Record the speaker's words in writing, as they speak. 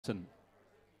Frampton.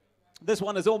 This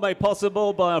one is all made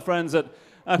possible by our friends at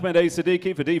Ahmed A.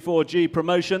 Siddiqui for D4G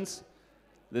Promotions.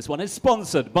 This one is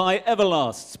sponsored by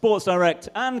Everlast, Sports Direct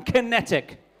and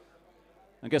Kinetic.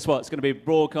 And guess what? It's going to be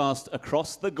broadcast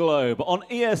across the globe on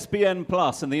ESPN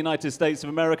Plus in the United States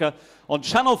of America, on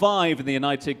Channel 5 in the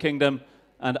United Kingdom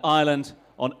and Ireland,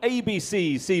 on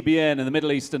ABC, CBN in the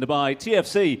Middle East and Dubai,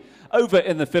 TFC over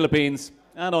in the Philippines,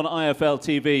 and on IFL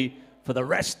TV for the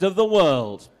rest of the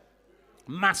world.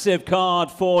 Massive card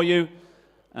for you.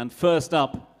 And first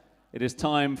up, it is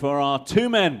time for our two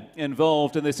men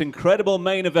involved in this incredible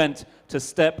main event to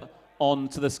step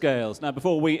onto the scales. Now,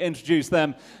 before we introduce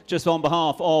them, just on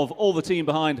behalf of all the team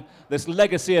behind this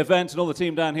legacy event and all the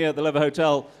team down here at the Lever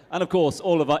Hotel, and of course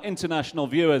all of our international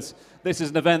viewers, this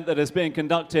is an event that is being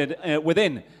conducted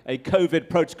within a COVID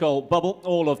protocol bubble.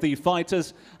 All of the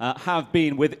fighters have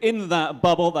been within that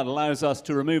bubble. That allows us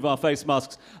to remove our face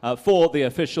masks for the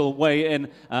official weigh-in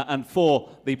and for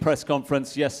the press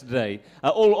conference yesterday.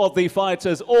 All of the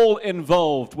fighters, all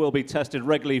involved, will be tested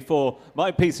regularly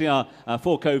by PCR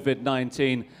for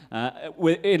COVID-19,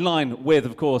 in line with,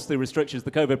 of course, the restrictions, the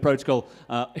COVID protocol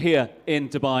here in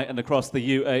Dubai and across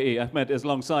the UAE. Ahmed is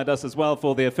alongside us as well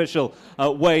for the official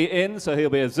weigh-in, so he'll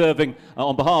be observing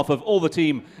on behalf of all the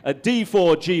team at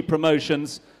D4G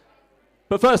Promotions.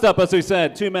 But first up, as we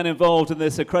said, two men involved in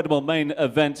this incredible main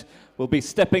event will be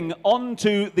stepping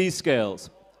onto these scales.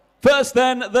 First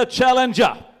then, the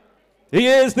challenger. He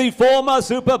is the former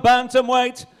super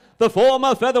bantamweight, the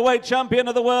former featherweight champion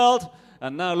of the world,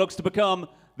 and now looks to become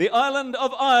the Island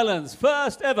of Ireland's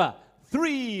first ever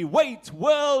three-weight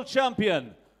world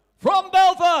champion. From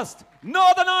Belfast,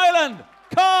 Northern Ireland,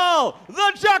 Carl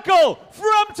the Jackal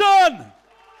Frampton.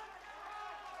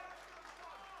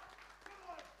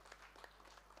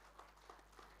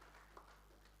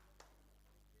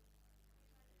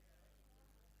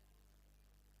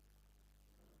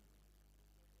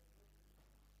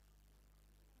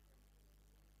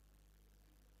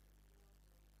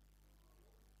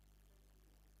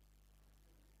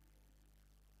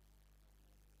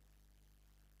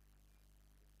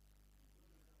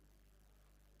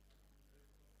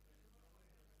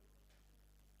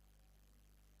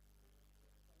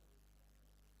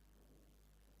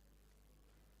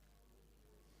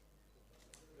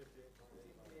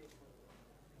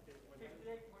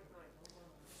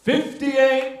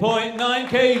 .9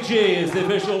 kg is the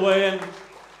official weigh-in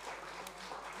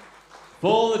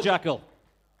for the Jackal.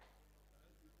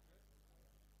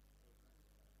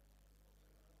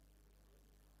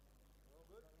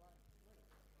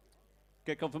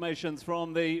 Get confirmations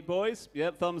from the boys.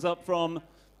 Yep, thumbs up from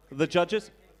the judges.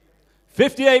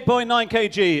 58.9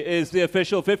 kg is the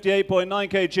official, 58.9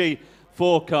 kg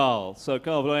for Carl. So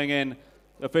Carl weighing in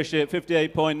officially at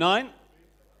 58.9.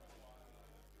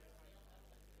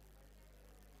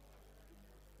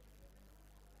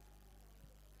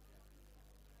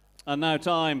 And now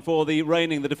time for the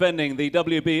reigning, the defending, the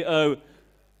WBO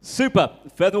Super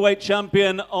Featherweight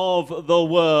Champion of the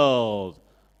world.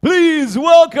 Please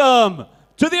welcome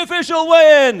to the official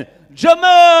weigh-in,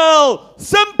 Jamel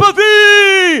Semper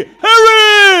Fi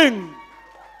Herring!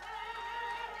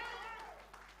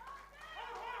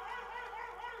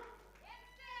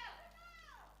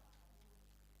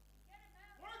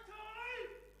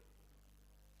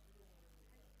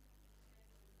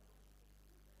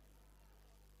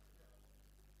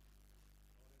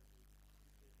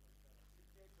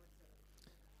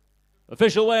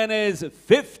 Official weigh-in is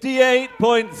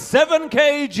 58.7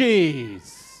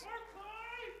 kgs.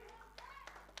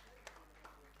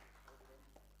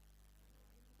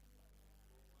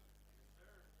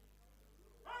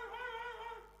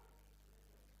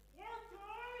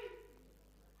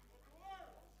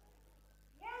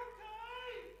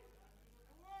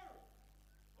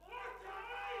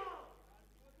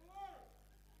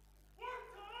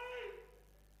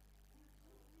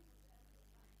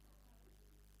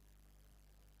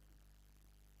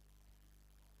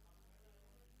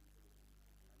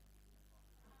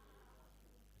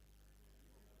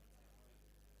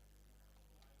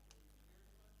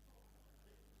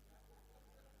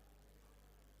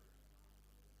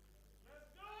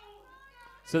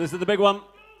 So this is the big one.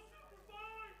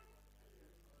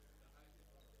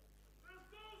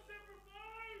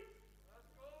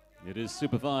 It is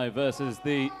Semper Fi versus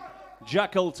the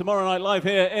Jackal tomorrow night live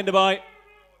here in Dubai.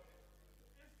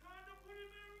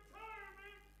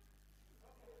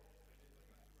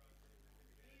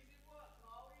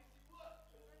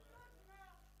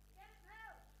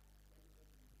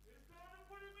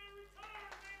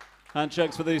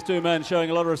 Handshakes for these two men, showing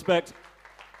a lot of respect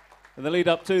in the lead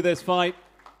up to this fight.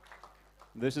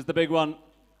 This is the big one.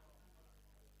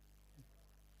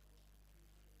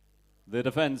 the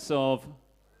defense of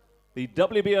the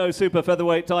WBO Super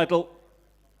Featherweight title.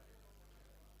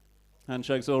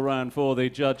 Handshakes all round for the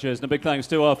judges, and a big thanks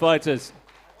to our fighters.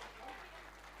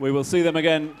 We will see them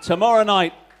again tomorrow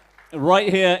night, right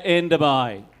here in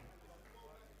Dubai.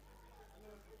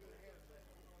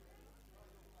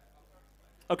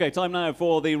 Okay, time now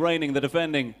for the reigning, the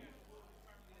defending.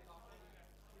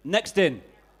 Next in,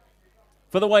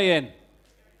 for the weigh-in.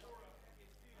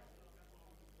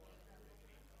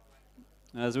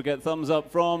 As we get thumbs up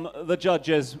from the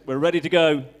judges, we're ready to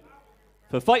go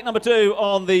for fight number 2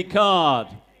 on the card.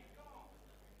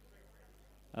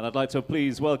 And I'd like to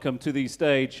please welcome to the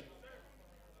stage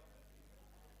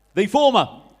the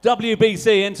former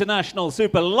WBC International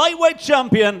Super Lightweight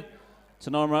Champion.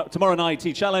 Tomorrow night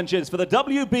he challenges for the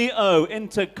WBO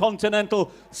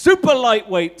Intercontinental Super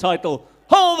Lightweight title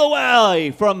all the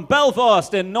way from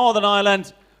Belfast in Northern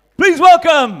Ireland. Please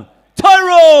welcome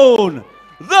Tyrone,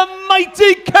 the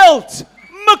mighty Celt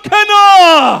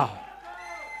McKenna!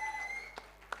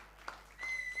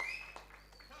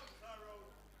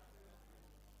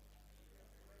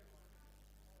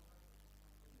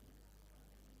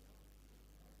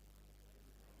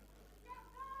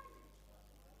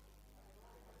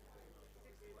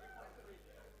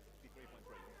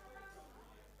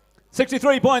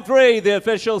 63.3, the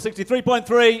official.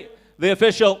 63.3, the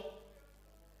official.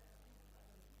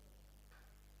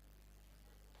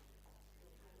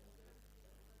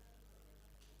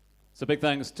 So big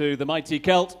thanks to the mighty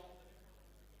Celt,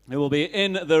 who will be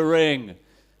in the ring.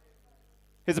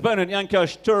 His opponent,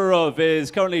 Zhankosh Turarov,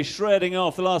 is currently shredding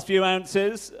off the last few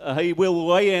ounces. He will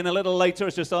weigh in a little later.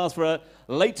 It's just asked for a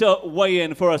later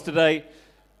weigh-in for us today.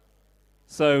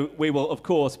 So we will, of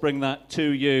course, bring that to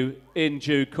you in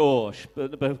due course.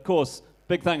 But of course,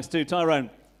 big thanks to Tyrone,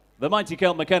 the mighty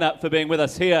Celt McKenna, for being with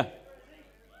us here.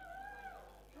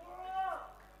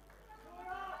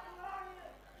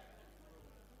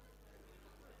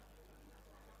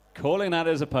 Calling out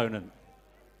his opponent.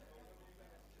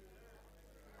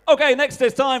 Okay, next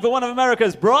it's time for one of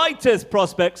America's brightest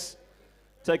prospects,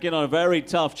 taking on a very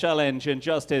tough challenge in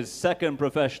just his second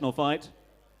professional fight.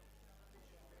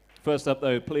 First up,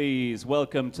 though, please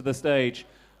welcome to the stage,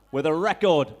 with a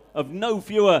record of no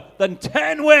fewer than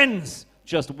 10 wins,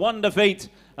 just 1 defeat,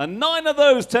 and 9 of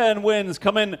those 10 wins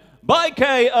come in by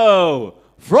KO,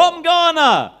 from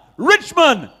Ghana,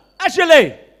 Richmond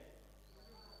Ashley.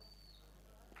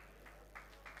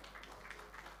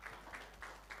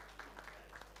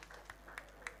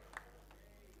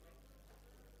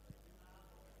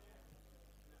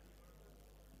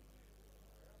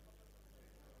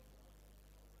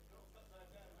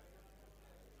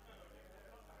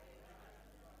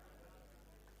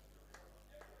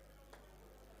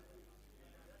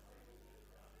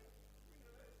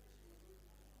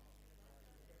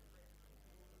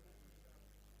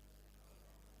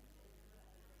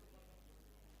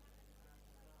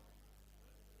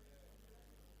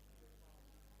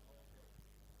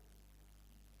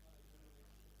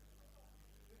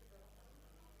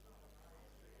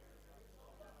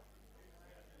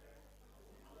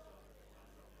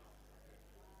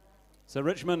 So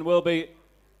Richmond will be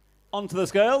onto the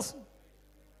scales.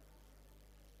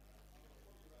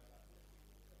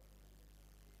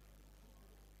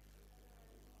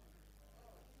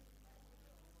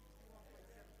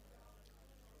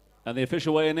 And the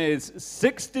official weigh-in is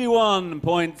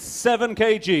 61.7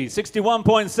 kg.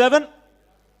 61.7.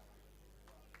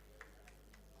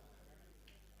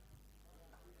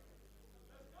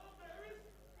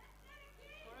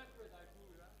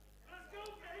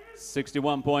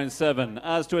 .7.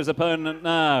 As to his opponent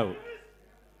now,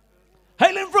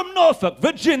 hailing from Norfolk,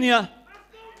 Virginia,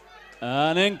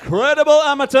 an incredible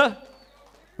amateur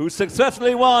who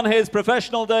successfully won his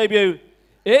professional debut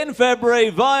in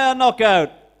February via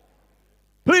knockout.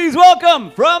 Please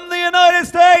welcome from the United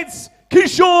States,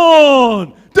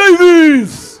 Keyshawn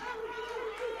Davies.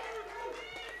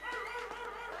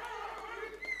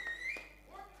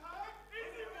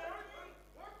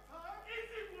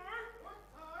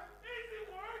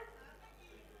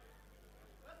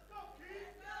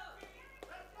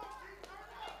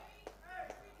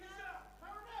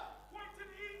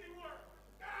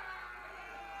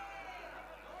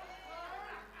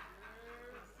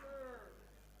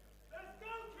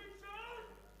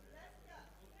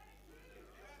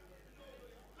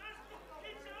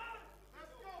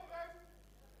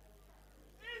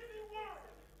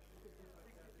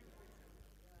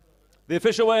 The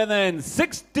official weigh-in then,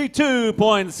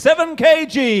 62.7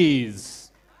 kgs.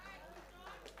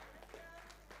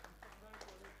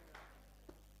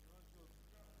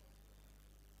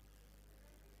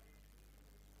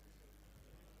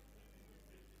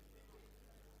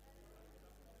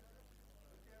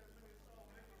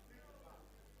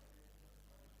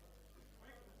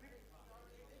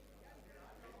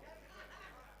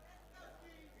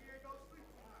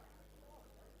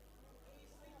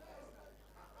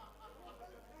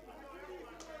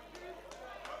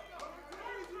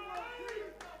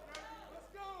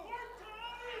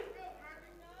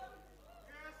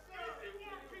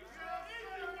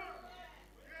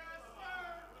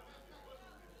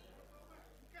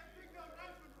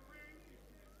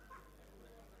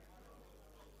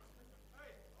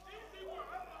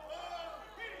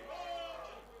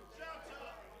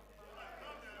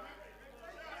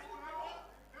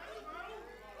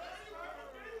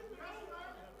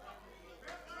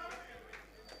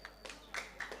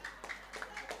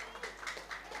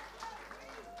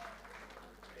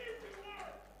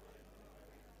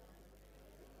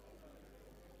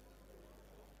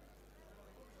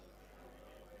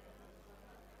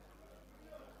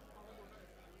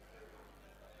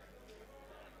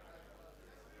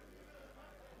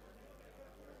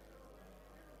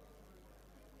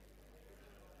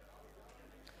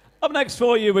 Up next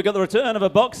for you, we've got the return of a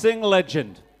boxing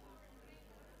legend.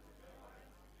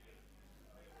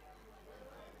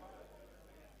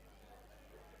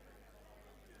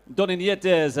 Donny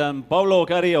Nietes and Paulo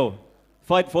Carrillo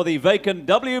fight for the vacant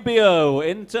WBO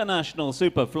International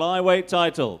Super Flyweight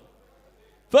title.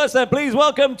 First then, please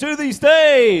welcome to the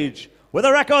stage, with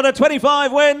a record of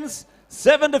 25 wins,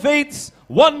 7 defeats,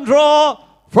 1 draw,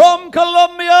 from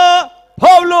Colombia,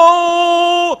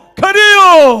 Paulo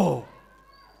Carrillo.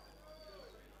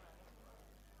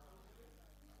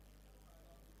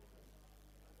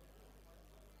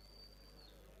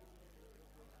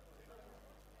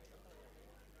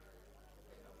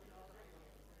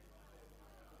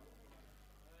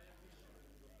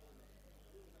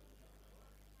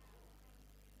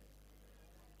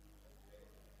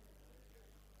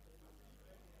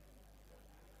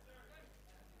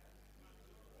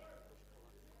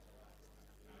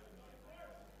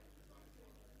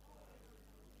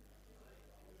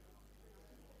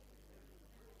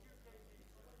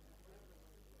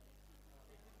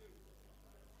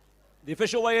 The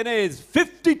official weigh-in is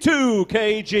 52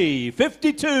 kg,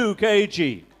 52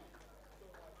 kg.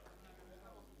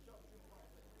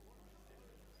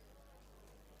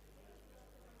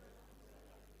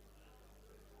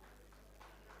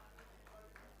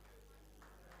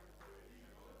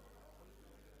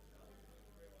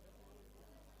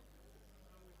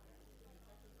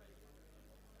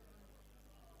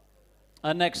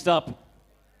 And next up,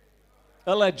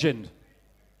 a legend.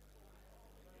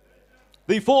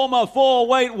 The former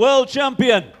 4-weight world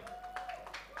champion,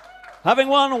 having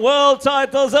won world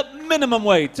titles at minimum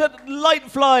weight, at light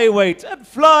flyweight, at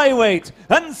flyweight,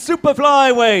 and super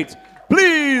flyweight.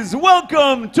 Please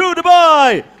welcome to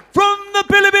Dubai, from the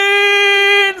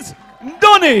Philippines,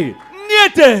 Donny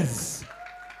Nietes.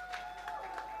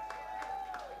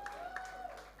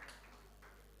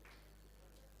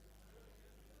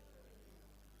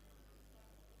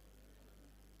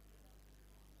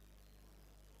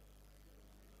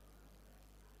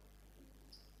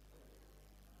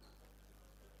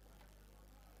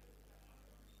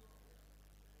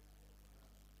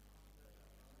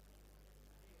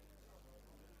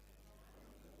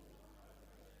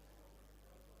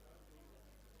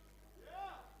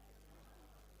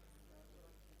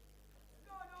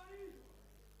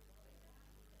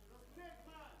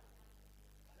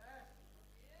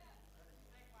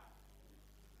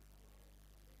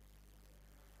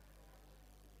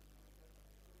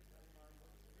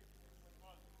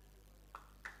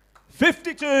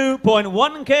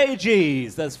 52.1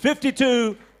 kgs. That's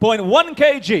 52.1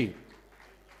 kg.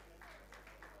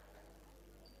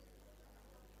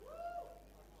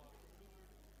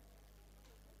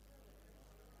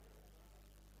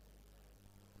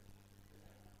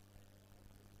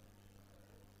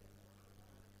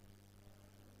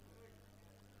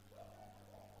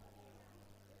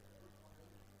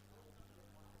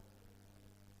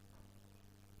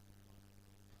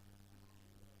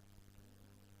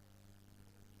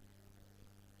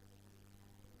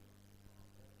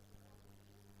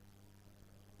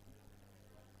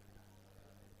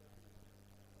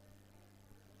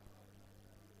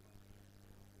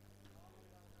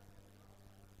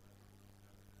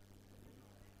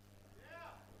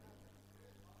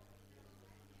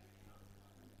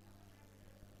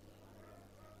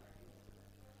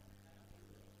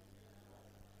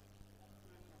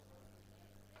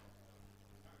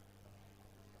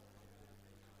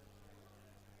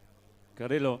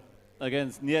 Carrillo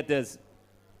against Nietes.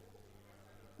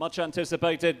 Much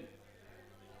anticipated.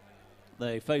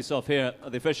 They face off here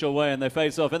at the official weigh, and they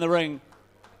face off in the ring.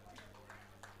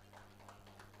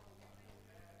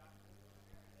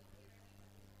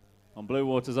 On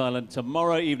Bluewaters Island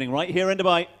tomorrow evening, right here in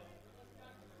Dubai.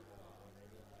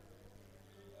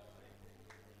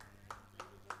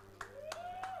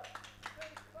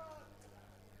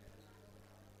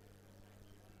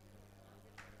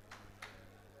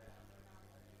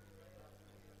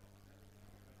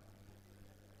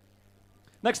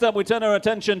 Next up, we turn our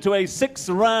attention to a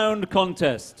 6-round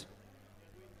contest,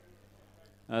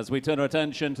 as we turn our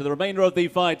attention to the remainder of the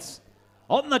fights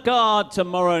on the card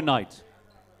tomorrow night.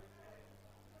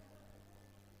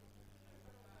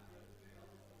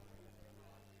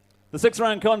 The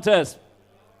 6-round contest.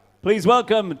 Please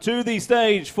welcome to the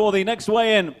stage for the next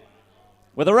weigh-in,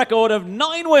 with a record of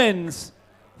 9 wins,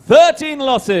 13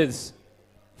 losses,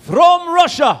 from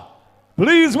Russia.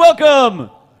 Please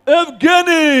welcome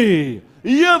Evgeny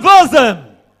Yevazem.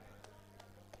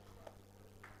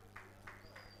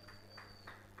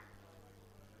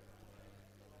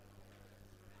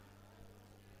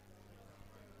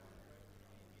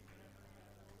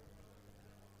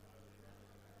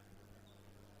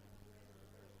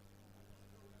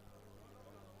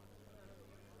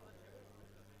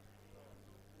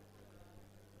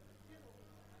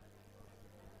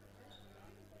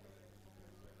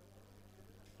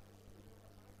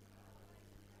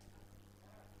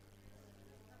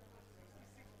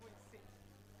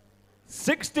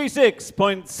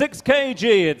 66.6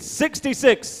 kg. It's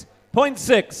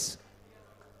 66.6.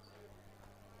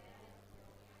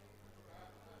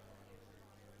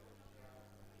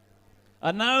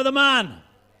 And now the man,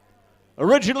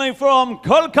 originally from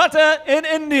Kolkata in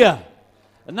India,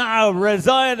 now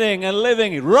residing and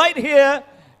living right here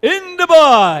in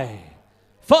Dubai.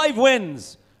 5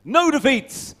 wins, no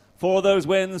defeats. 4 of those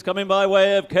wins coming by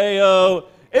way of KO.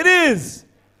 It is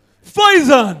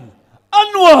Faizan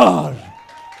Anwar.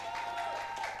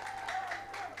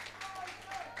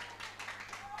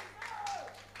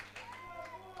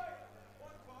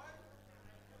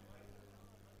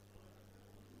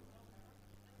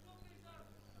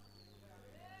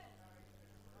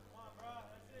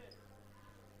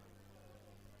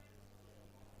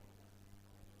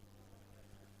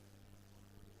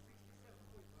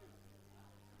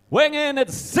 Weighing in at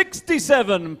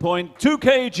 67.2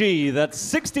 kg,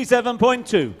 that's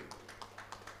 67.2.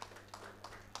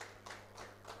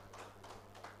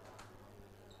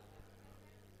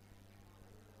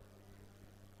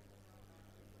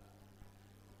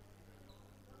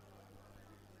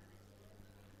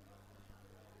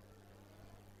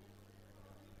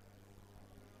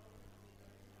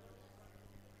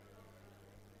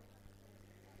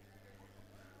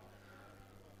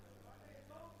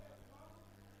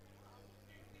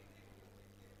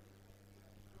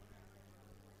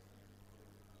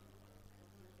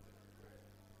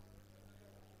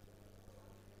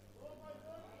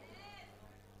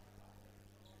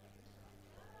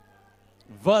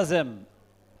 Vazem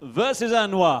versus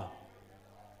Anwar.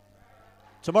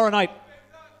 Tomorrow night,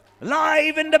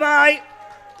 live in Dubai.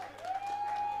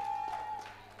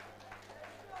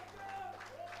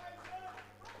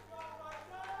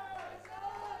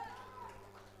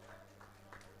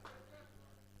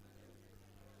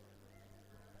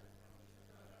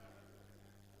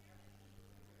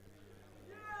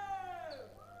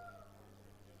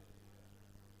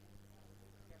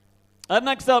 And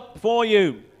next up for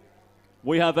you,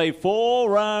 we have a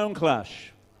 4-round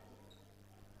clash.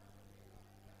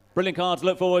 Brilliant card to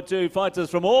look forward to. Fighters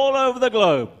from all over the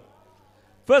globe.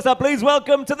 First up, please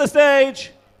welcome to the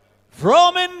stage,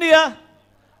 from India,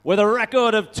 with a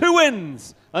record of 2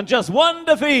 wins and just 1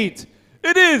 defeat,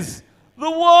 it is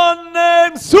the one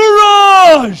named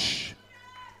Suraj.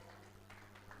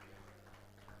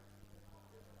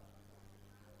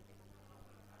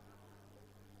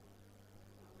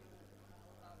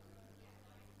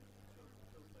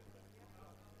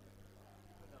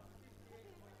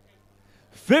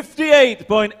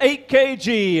 .8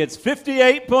 kg, it's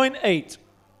 58.8.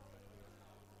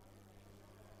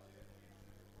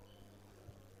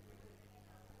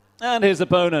 And his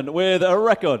opponent with a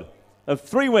record of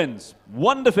 3 wins,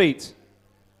 1 defeat.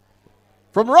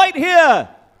 From right here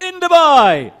in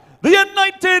Dubai, the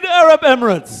United Arab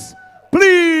Emirates,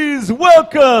 please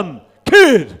welcome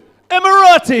Kid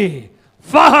Emirati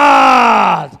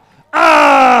Fahad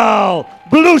Al-Blushi.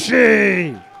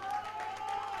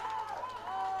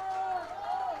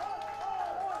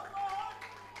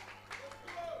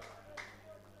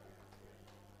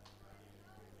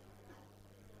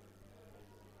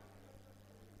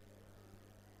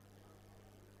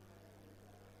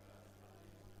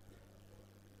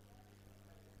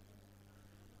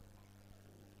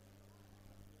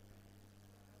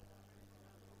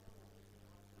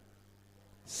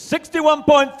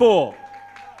 .4.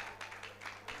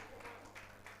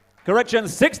 Correction,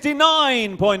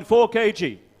 69.4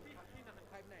 kg.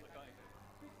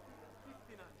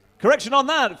 Correction on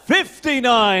that,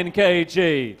 59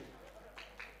 kg.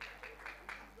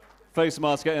 Face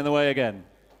mask getting in the way again.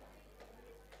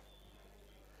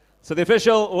 So the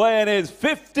official weigh-in is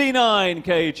 59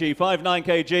 kg, 59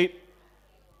 kg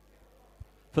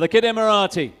for the Kid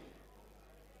Emirati.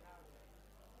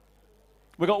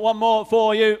 We've got one more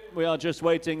for you. We are just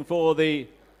waiting for the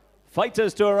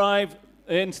fighters to arrive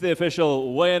into the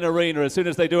official weigh-in arena. As soon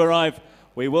as they do arrive,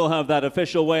 we will have that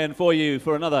official weigh-in for you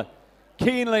for another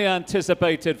keenly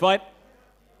anticipated fight.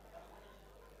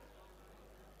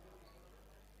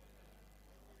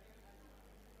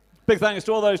 Big thanks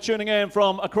to all those tuning in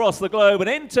from across the globe. An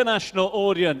international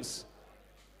audience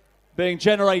being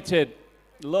generated.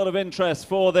 A lot of interest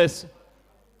for this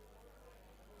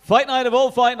fight night of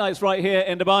all fight nights right here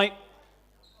in Dubai.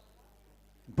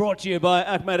 Brought to you by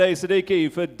Ahmed A.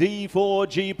 Siddiqui for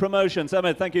D4G Promotions.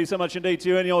 Ahmed, thank you so much indeed to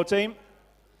you and your team.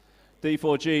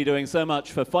 D4G doing so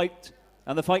much for fight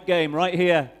and the fight game right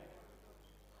here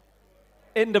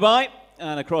in Dubai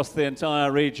and across the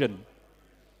entire region.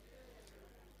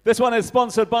 This one is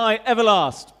sponsored by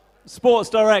Everlast,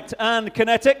 Sports Direct and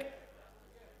Kinetic.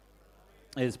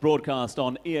 It's broadcast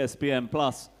on ESPN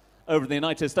Plus over in the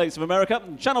United States of America,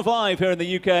 Channel 5 here in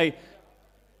the UK,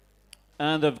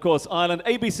 and of course Ireland,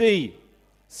 ABC,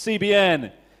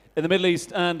 CBN in the Middle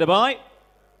East and Dubai,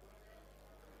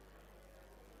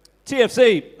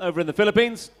 TFC over in the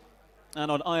Philippines, and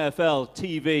on IFL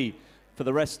TV for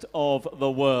the rest of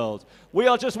the world. We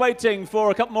are just waiting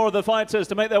for a couple more of the fighters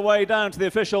to make their way down to the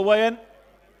official weigh-in.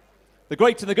 The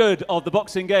great and the good of the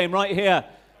boxing game right here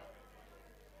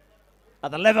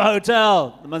at the Lever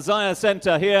Hotel, the Messiah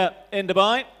Centre here in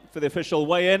Dubai for the official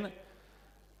weigh-in.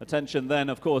 Attention then,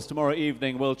 of course, tomorrow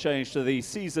evening will change to the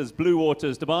Caesars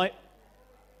Bluewaters Dubai.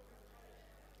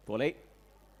 Volley.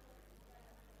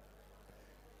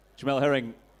 Jamel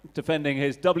Herring defending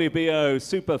his WBO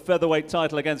super featherweight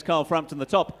title against Frampton, the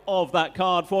top of that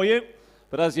card for you.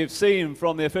 But as you've seen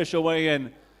from the official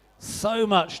weigh-in, so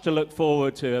much to look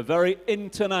forward to. A very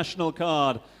international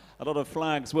card. A lot of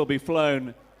flags will be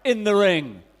flown in the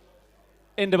ring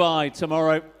in Dubai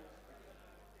tomorrow.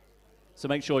 So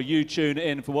make sure you tune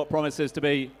in for what promises to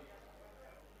be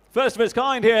first of its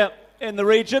kind here in the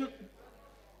region.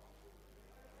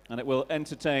 And it will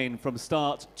entertain from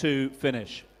start to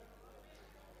finish.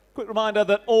 Quick reminder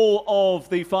that all of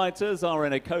the fighters are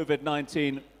in a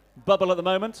COVID-19 bubble at the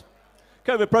moment.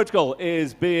 COVID protocol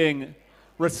is being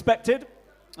respected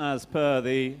as per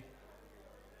the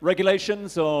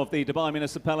regulations of the Dubai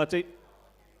municipality,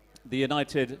 the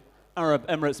United Arab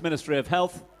Emirates Ministry of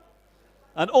Health,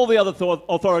 and all the other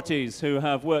authorities who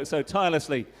have worked so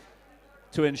tirelessly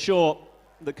to ensure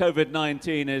that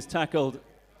COVID-19 is tackled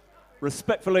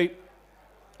respectfully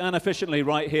and efficiently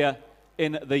right here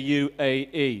in the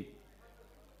UAE.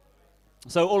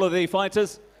 So all of the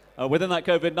fighters within that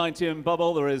COVID-19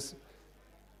 bubble, there is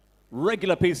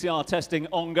regular PCR testing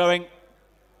ongoing,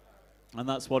 and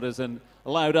that's what has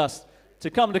allowed us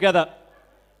to come together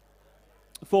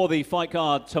for the fight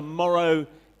card tomorrow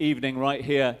evening right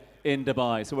here in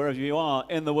Dubai. So wherever you are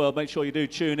in the world, make sure you do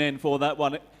tune in for that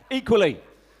one. Equally,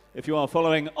 if you are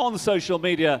following on social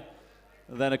media,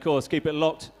 then of course keep it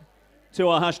locked to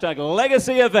our hashtag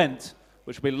Legacy event,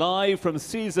 which will be live from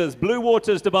Caesars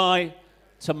Bluewaters Dubai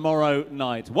tomorrow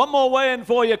night. One more weigh-in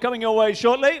for you coming your way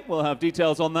shortly. We'll have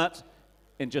details on that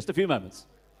in just a few moments.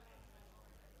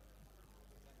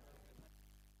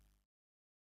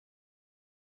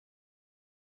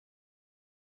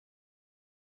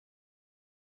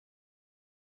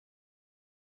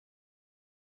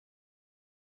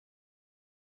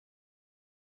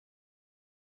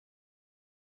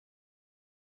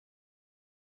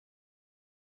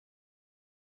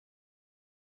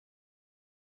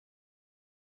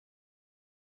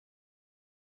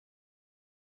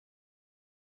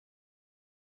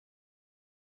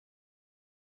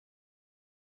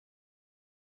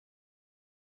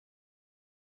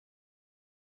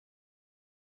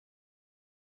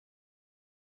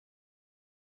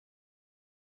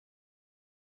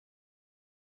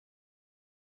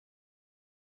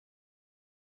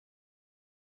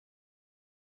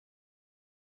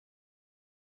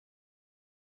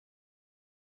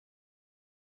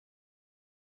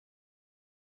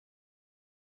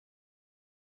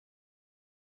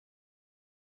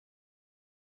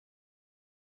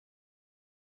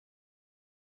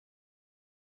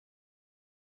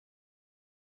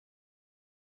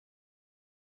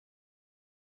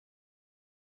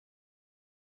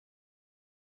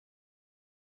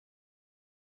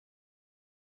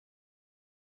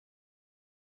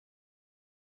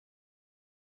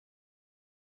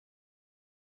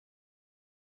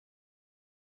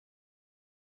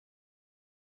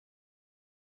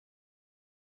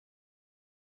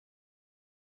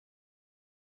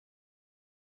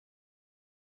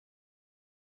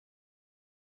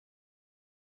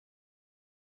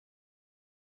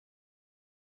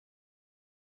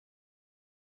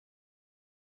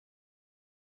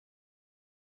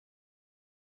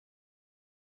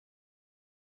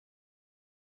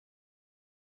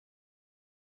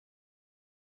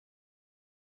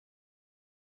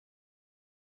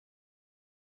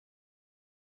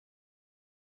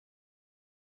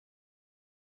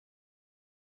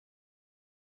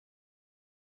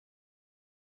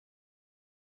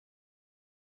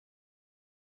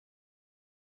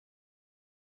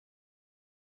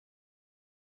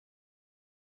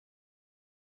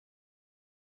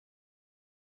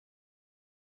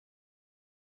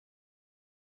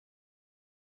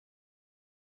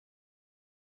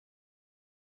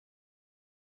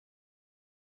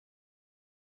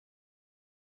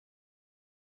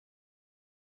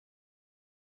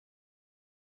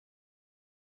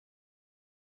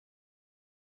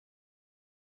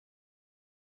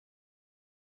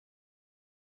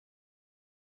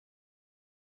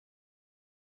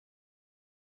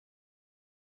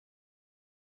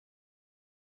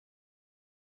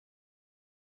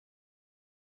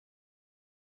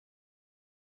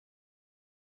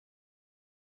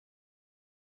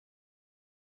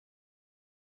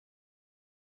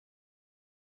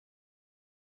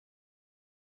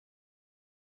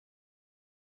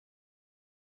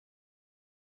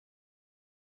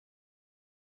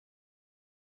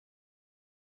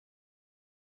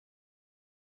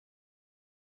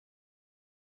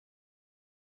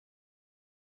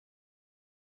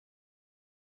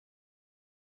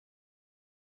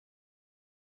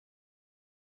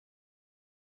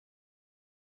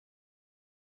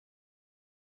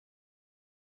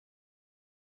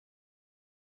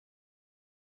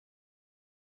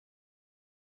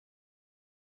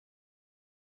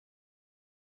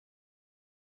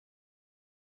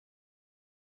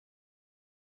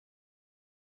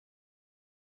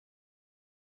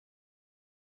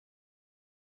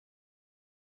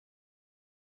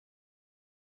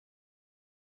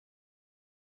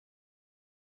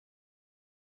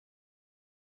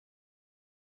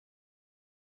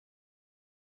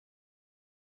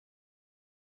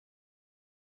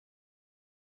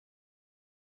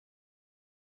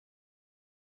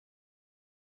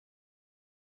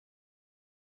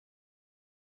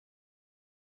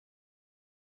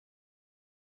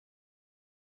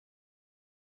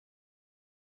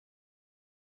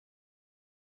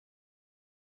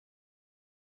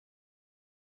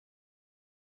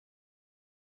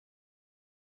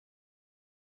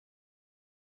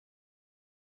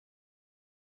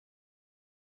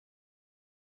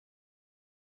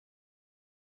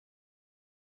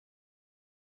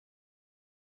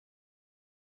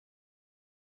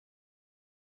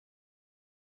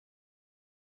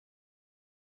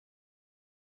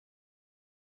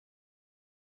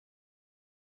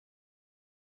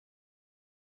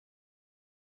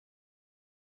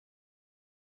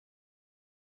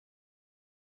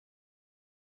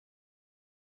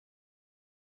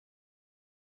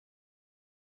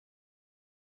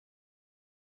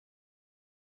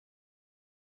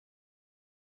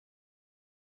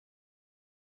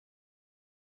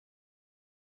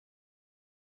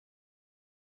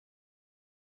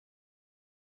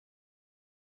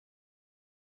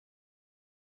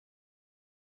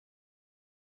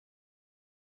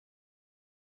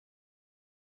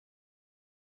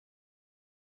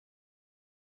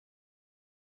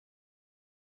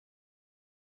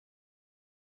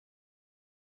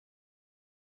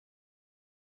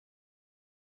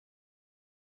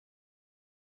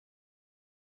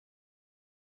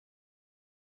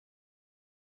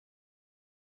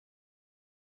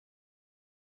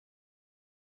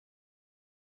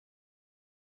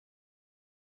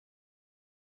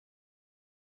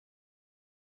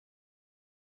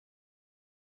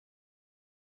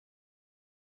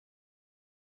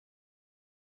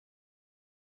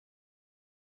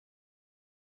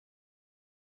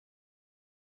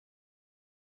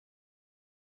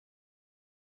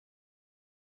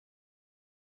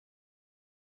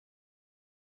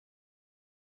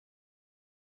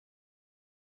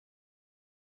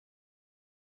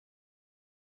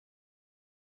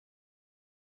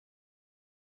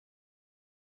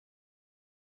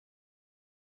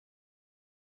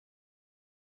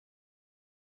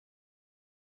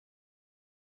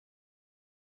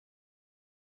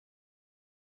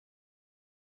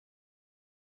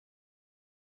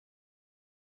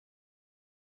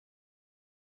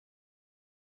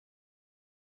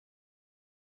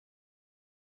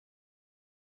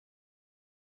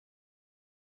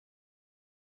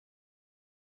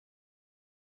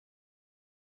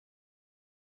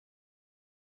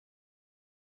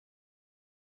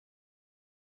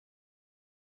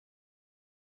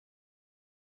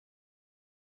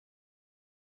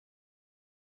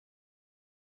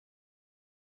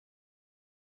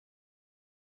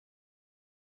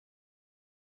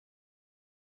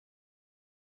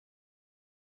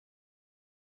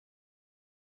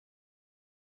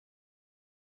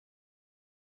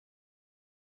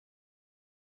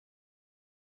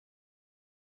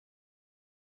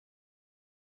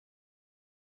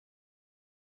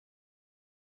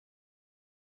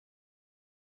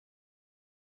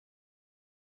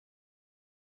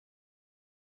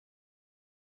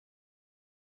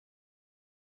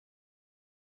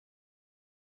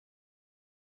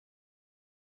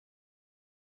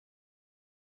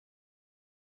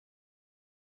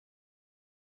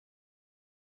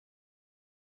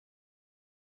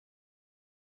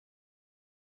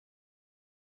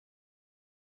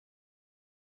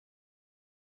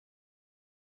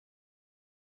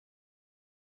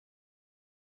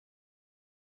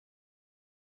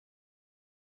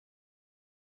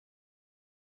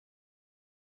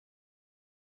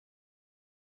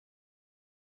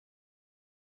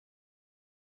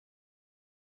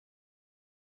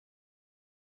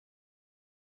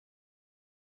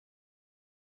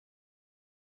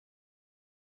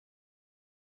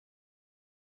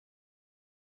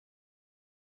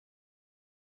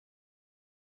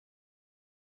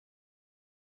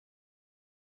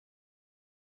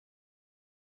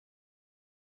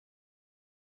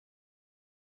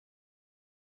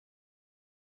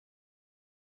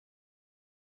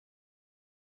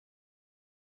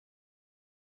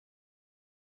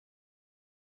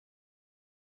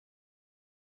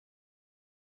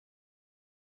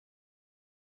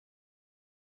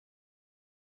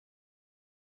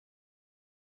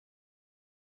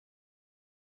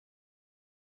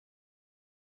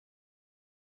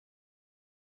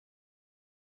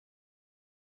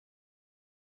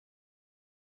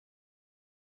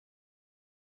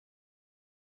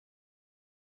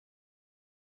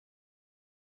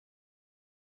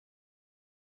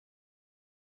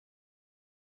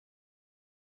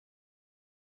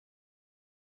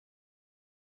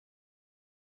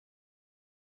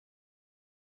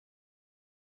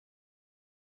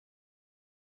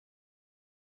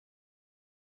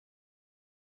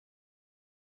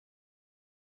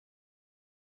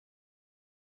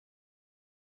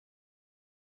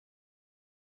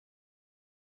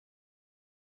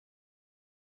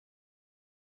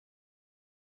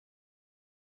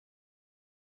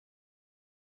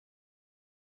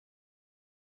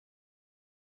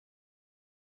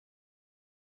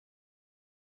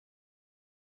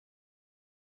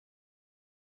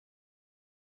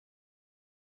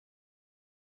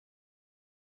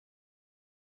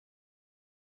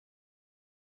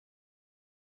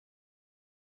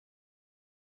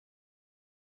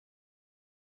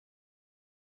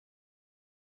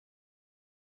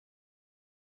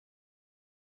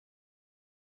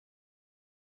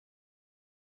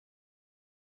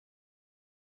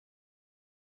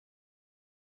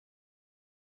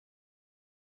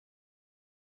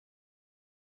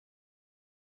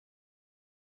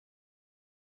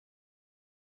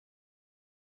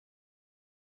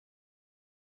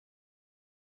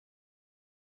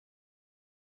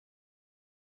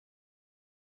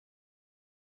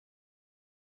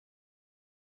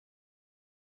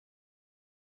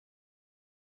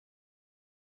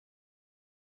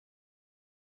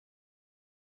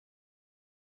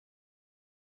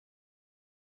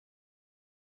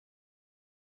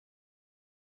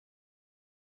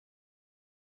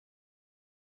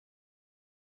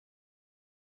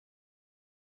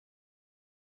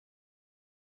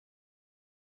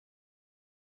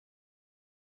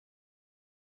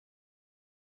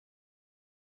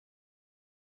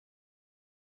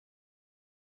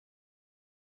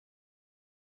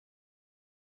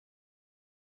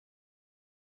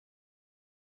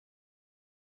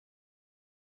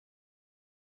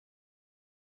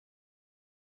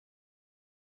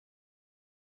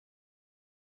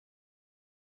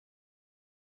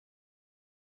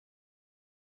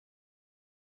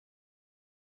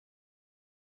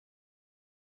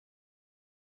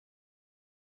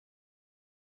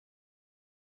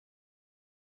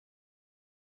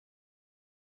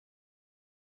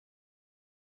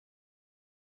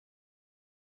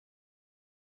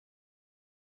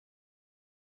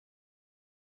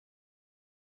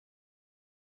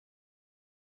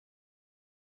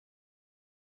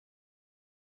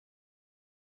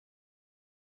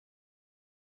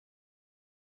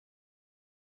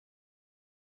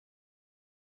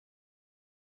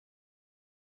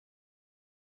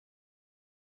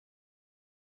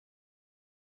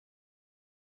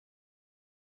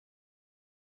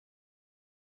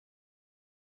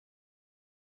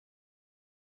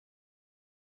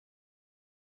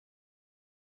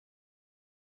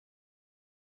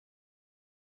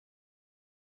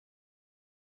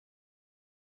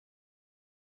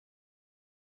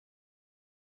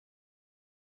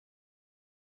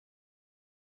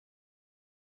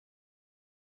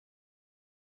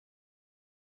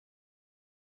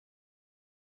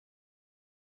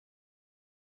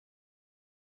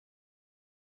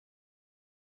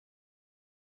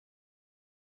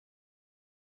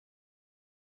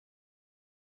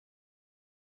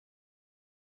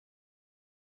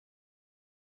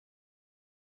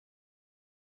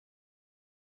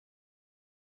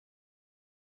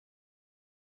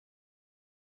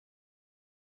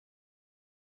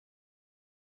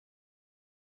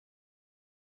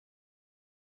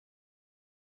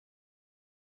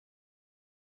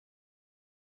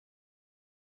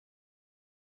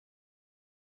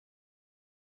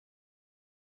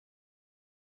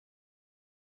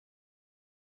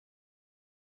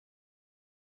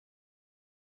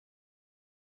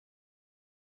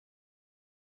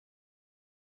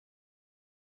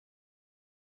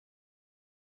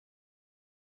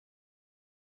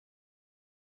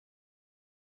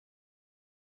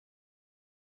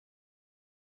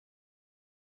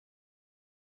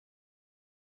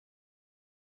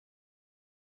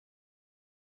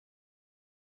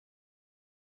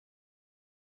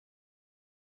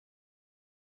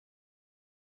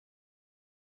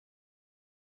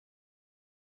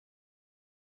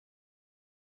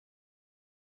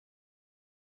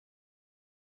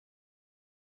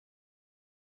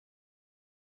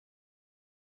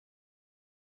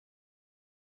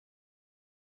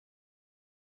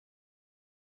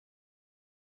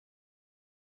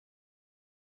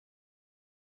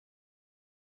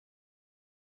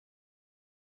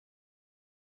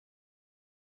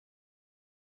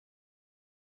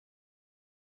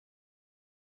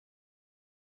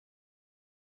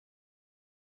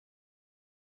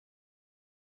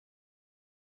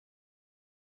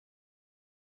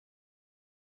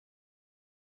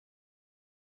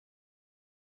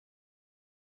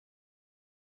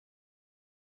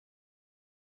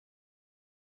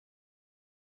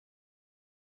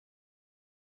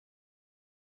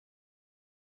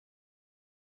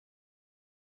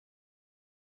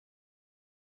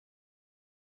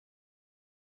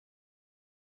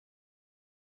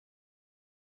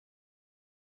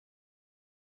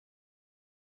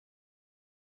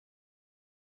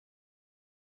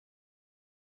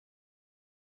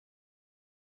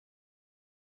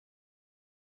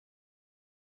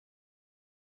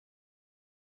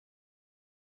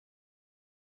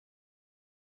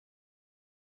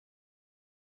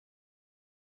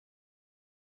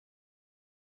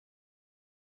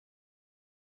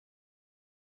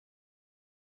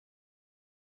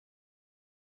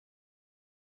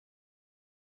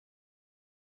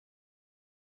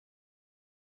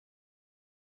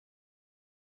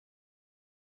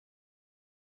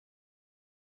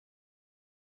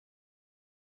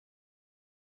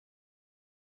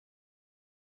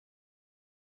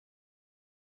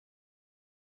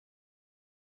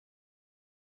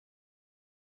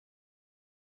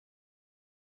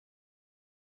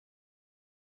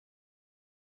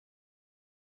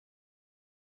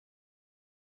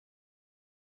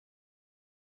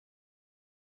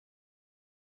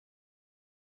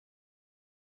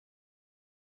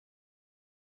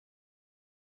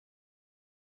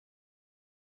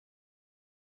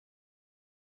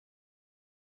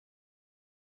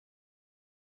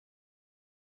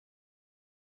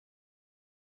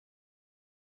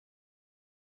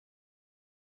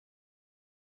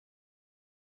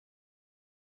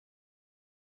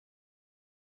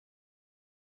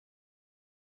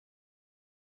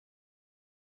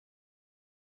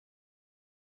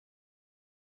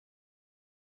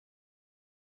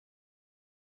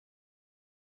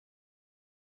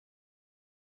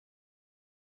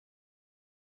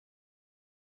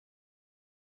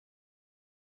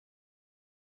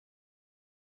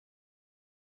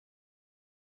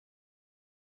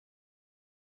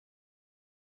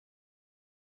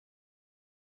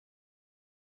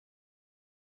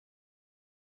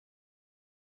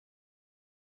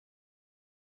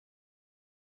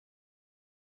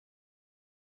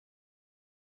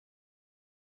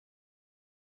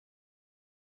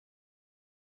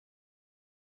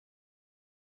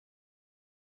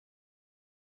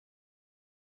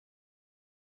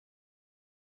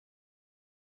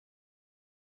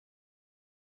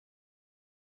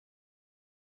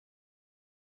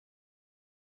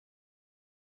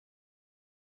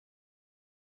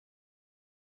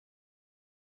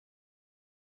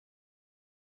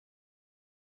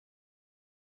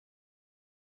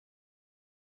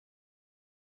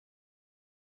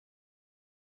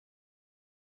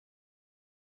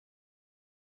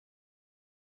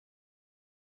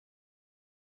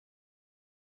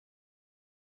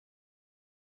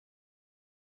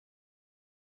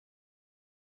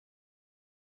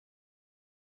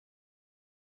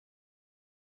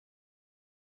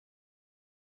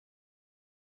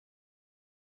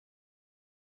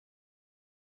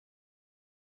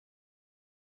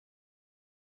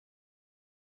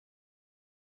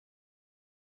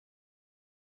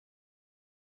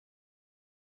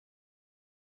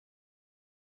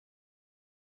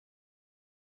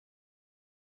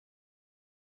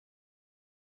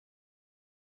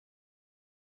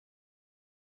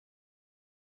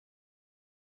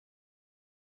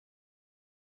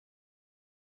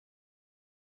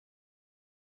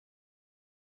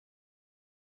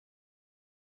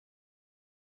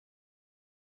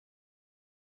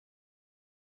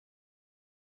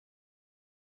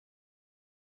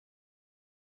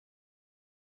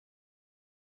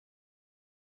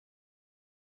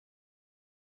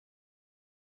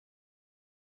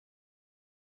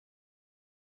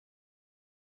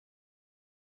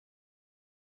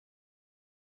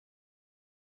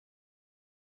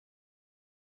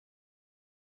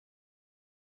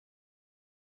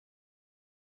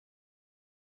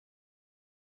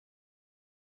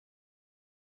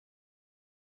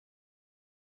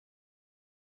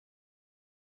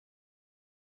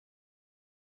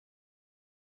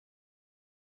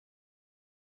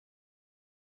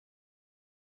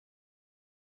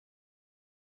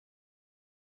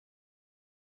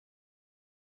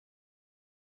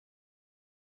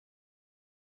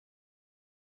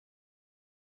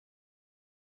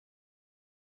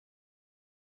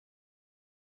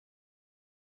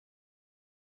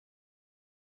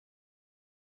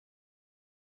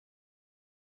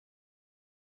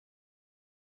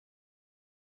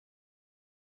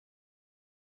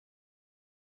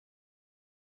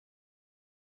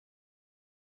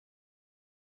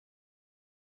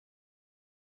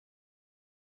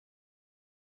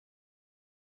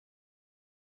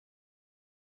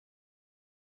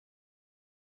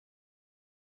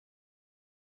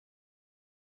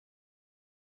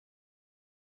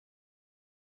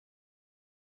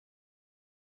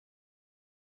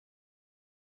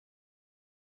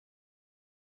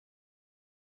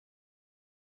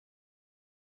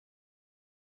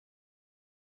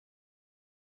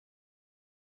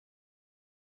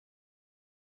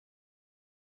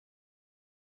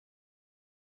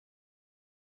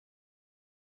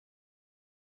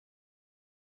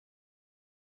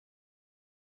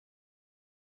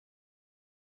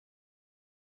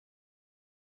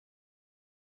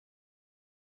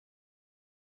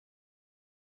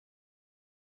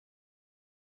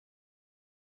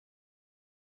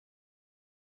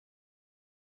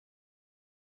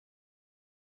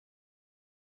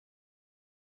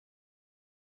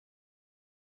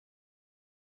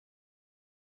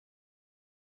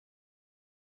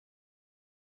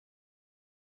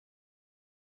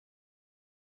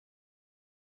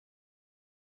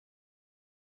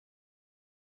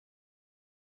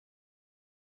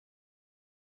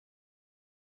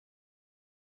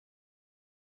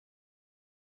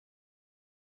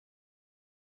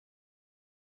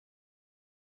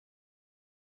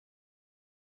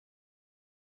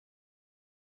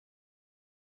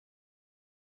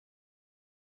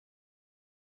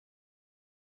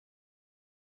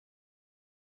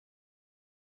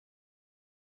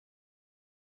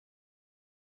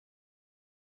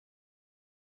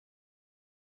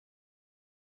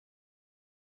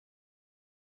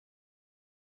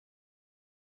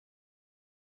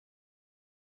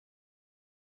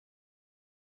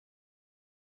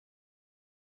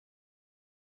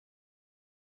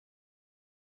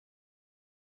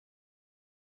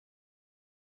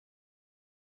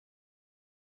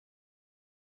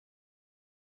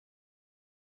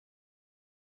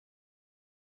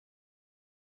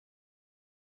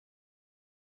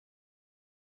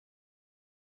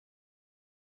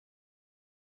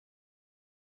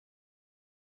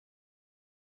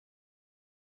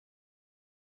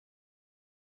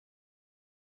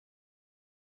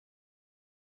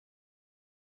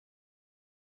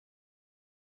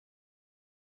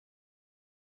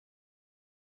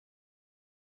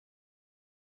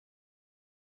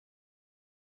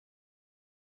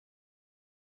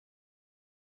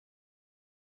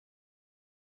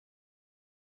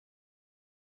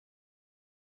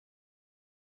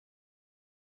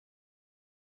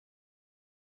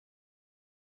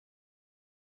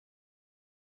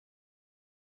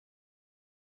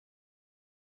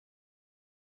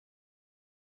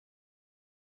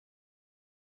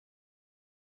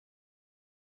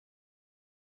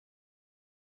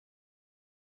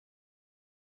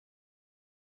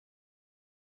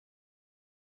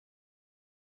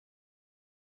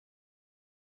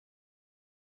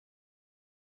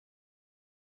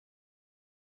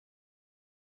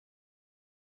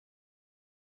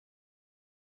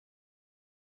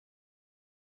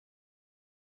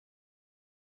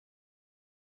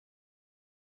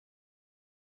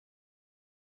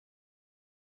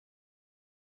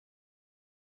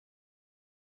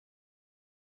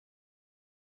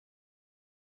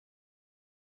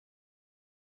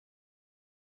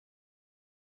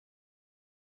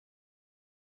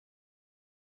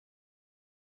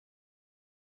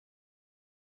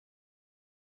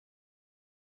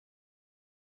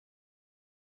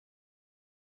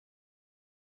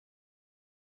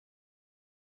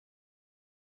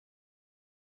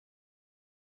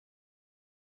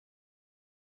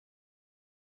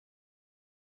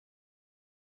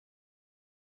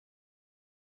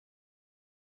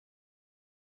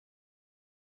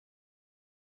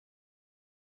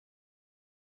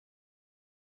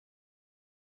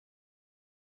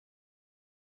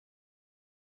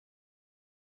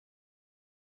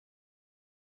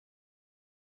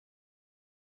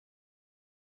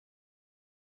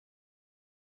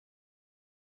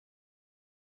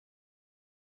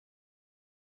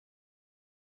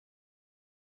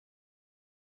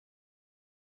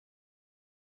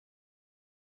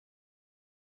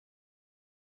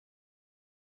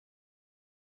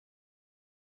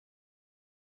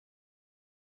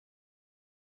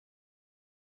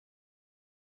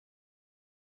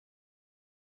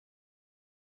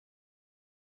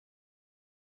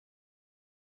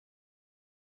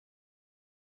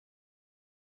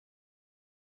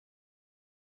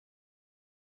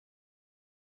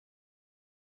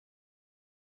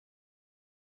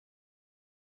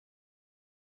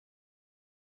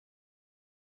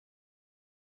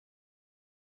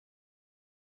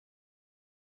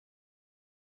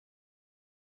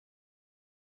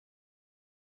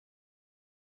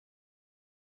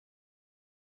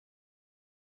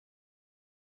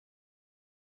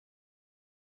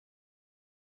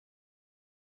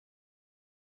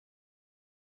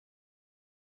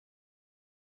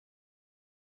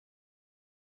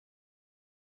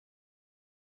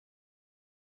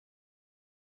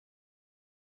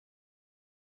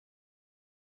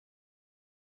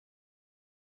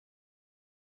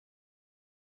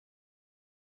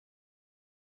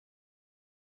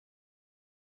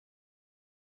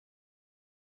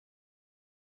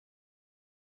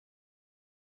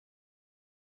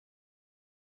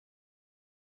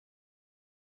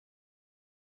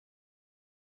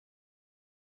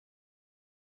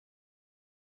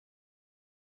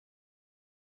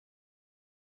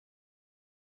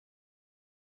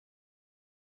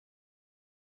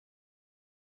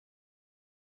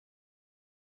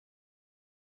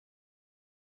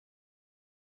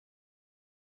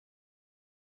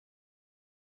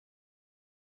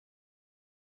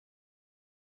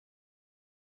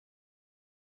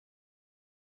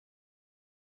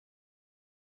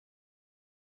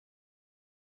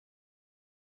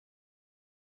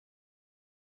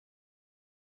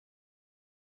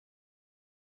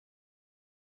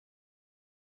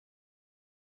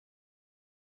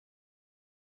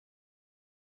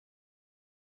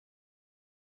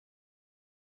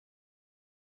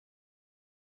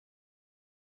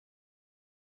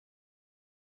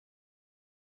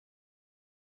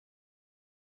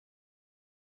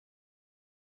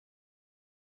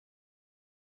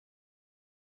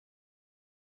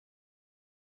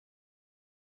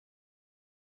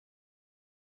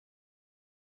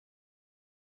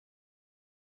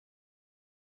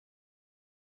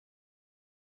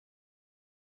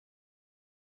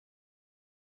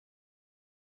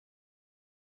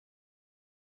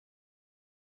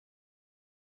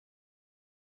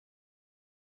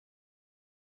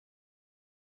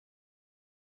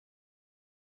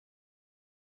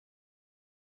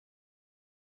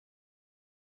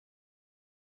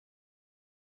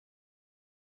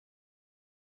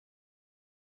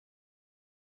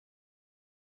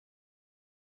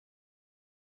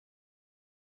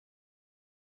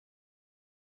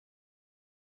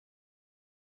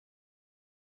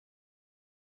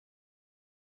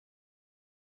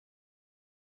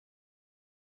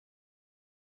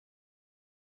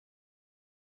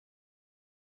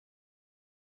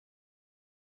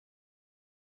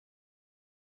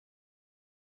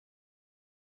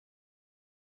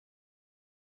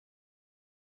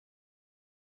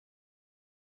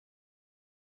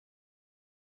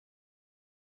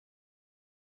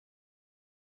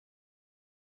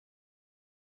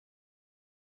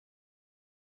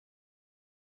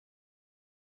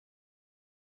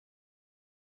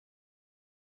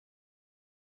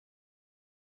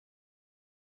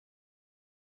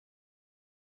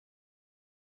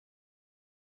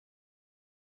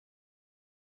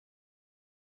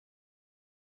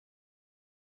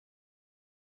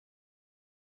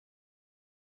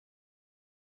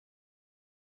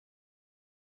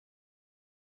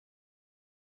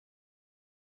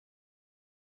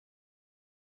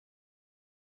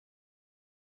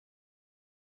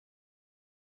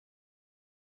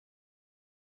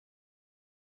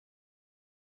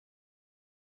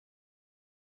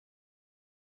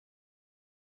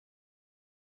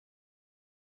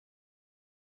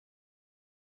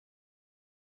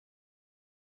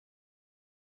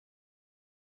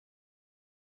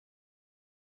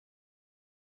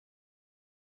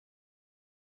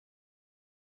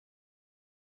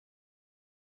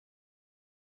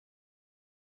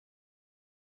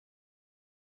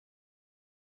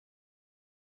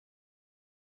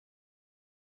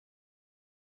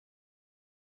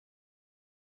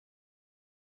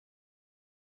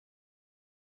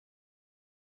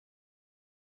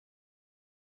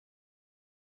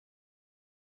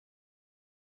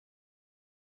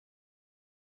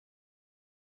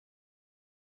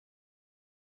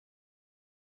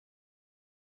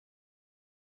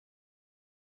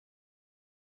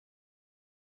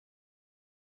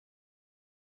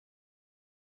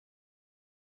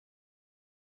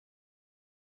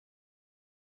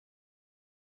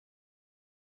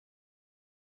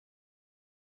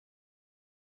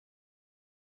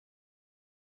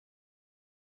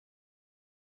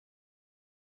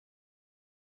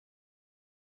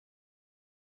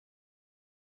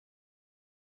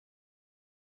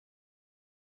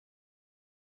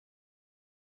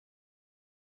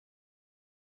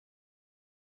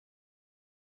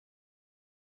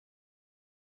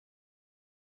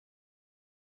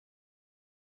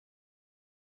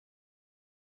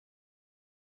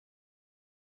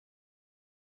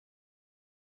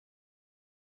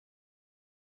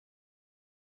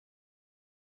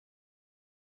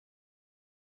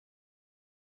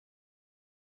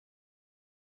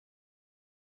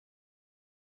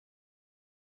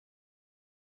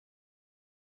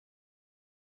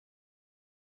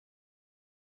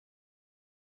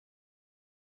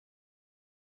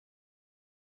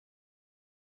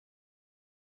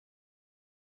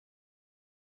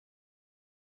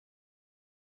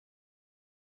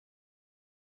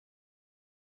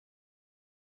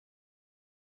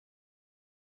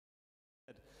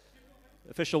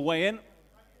 official weigh-in.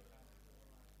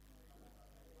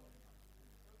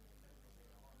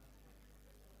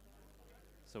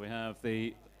 So we have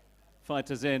the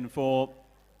fighters in for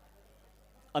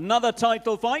another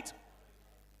title fight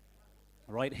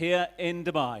right here in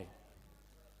Dubai.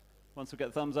 Once we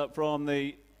get thumbs up from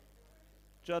the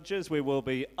judges, we will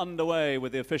be underway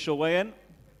with the official weigh-in.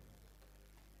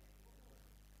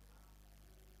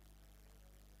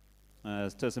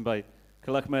 As Tursunbay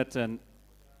Kalakmet and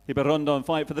Hibarondon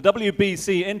fight for the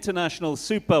WBC International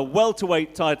Super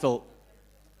Welterweight title.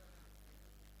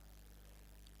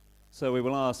 So we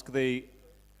will ask the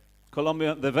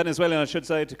Venezuelan, I should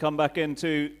say, to come back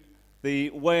into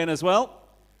the weigh-in as well.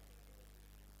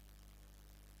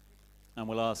 And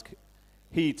we'll ask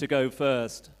he to go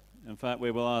first. In fact,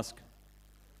 we will ask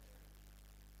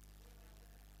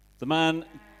the man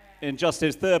in just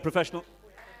his third professional,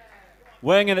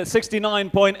 weighing in at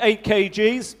 69.8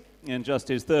 kgs in just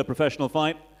his third professional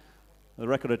fight. The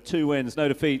record of 2 wins, no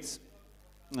defeats.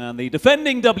 And the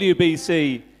defending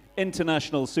WBC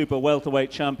International Super Welterweight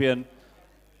champion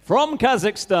from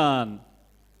Kazakhstan,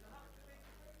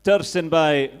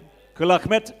 Tursunbay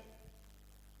Kalakmet.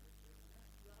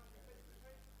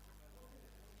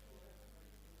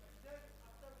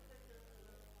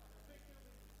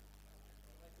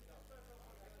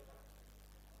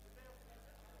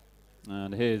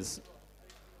 And his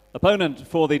opponent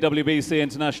for the WBC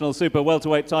International Super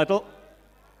Welterweight title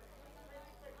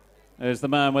is the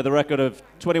man with a record of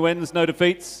 20 wins, no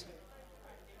defeats.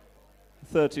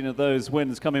 13 of those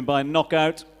wins coming by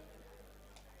knockout.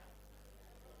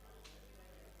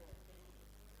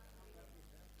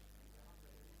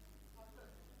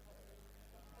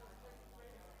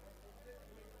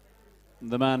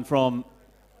 The man from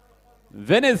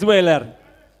Venezuela,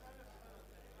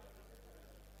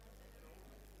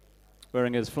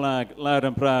 wearing his flag loud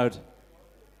and proud,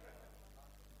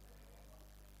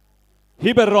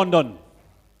 Hibarondon.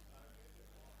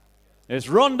 It's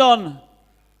Rondon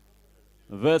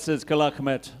versus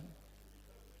Kalakmet.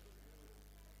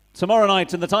 Tomorrow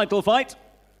night in the title fight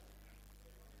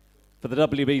for the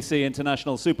WBC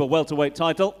International Super Welterweight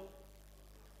title.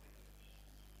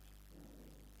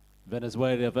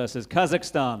 Venezuela versus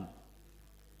Kazakhstan.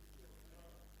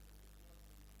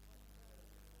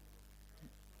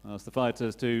 Ask the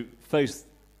fighters to face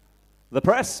the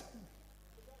press.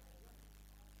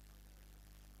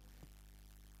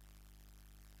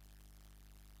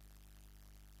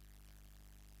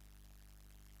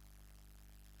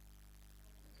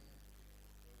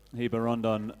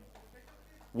 Hibarondon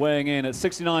weighing in at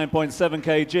 69.7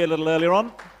 kg a little earlier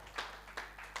on.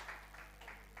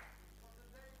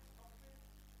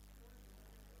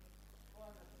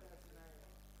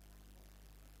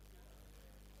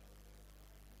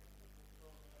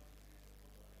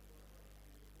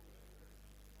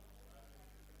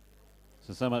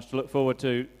 So much to look forward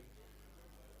to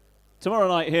tomorrow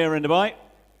night here in Dubai.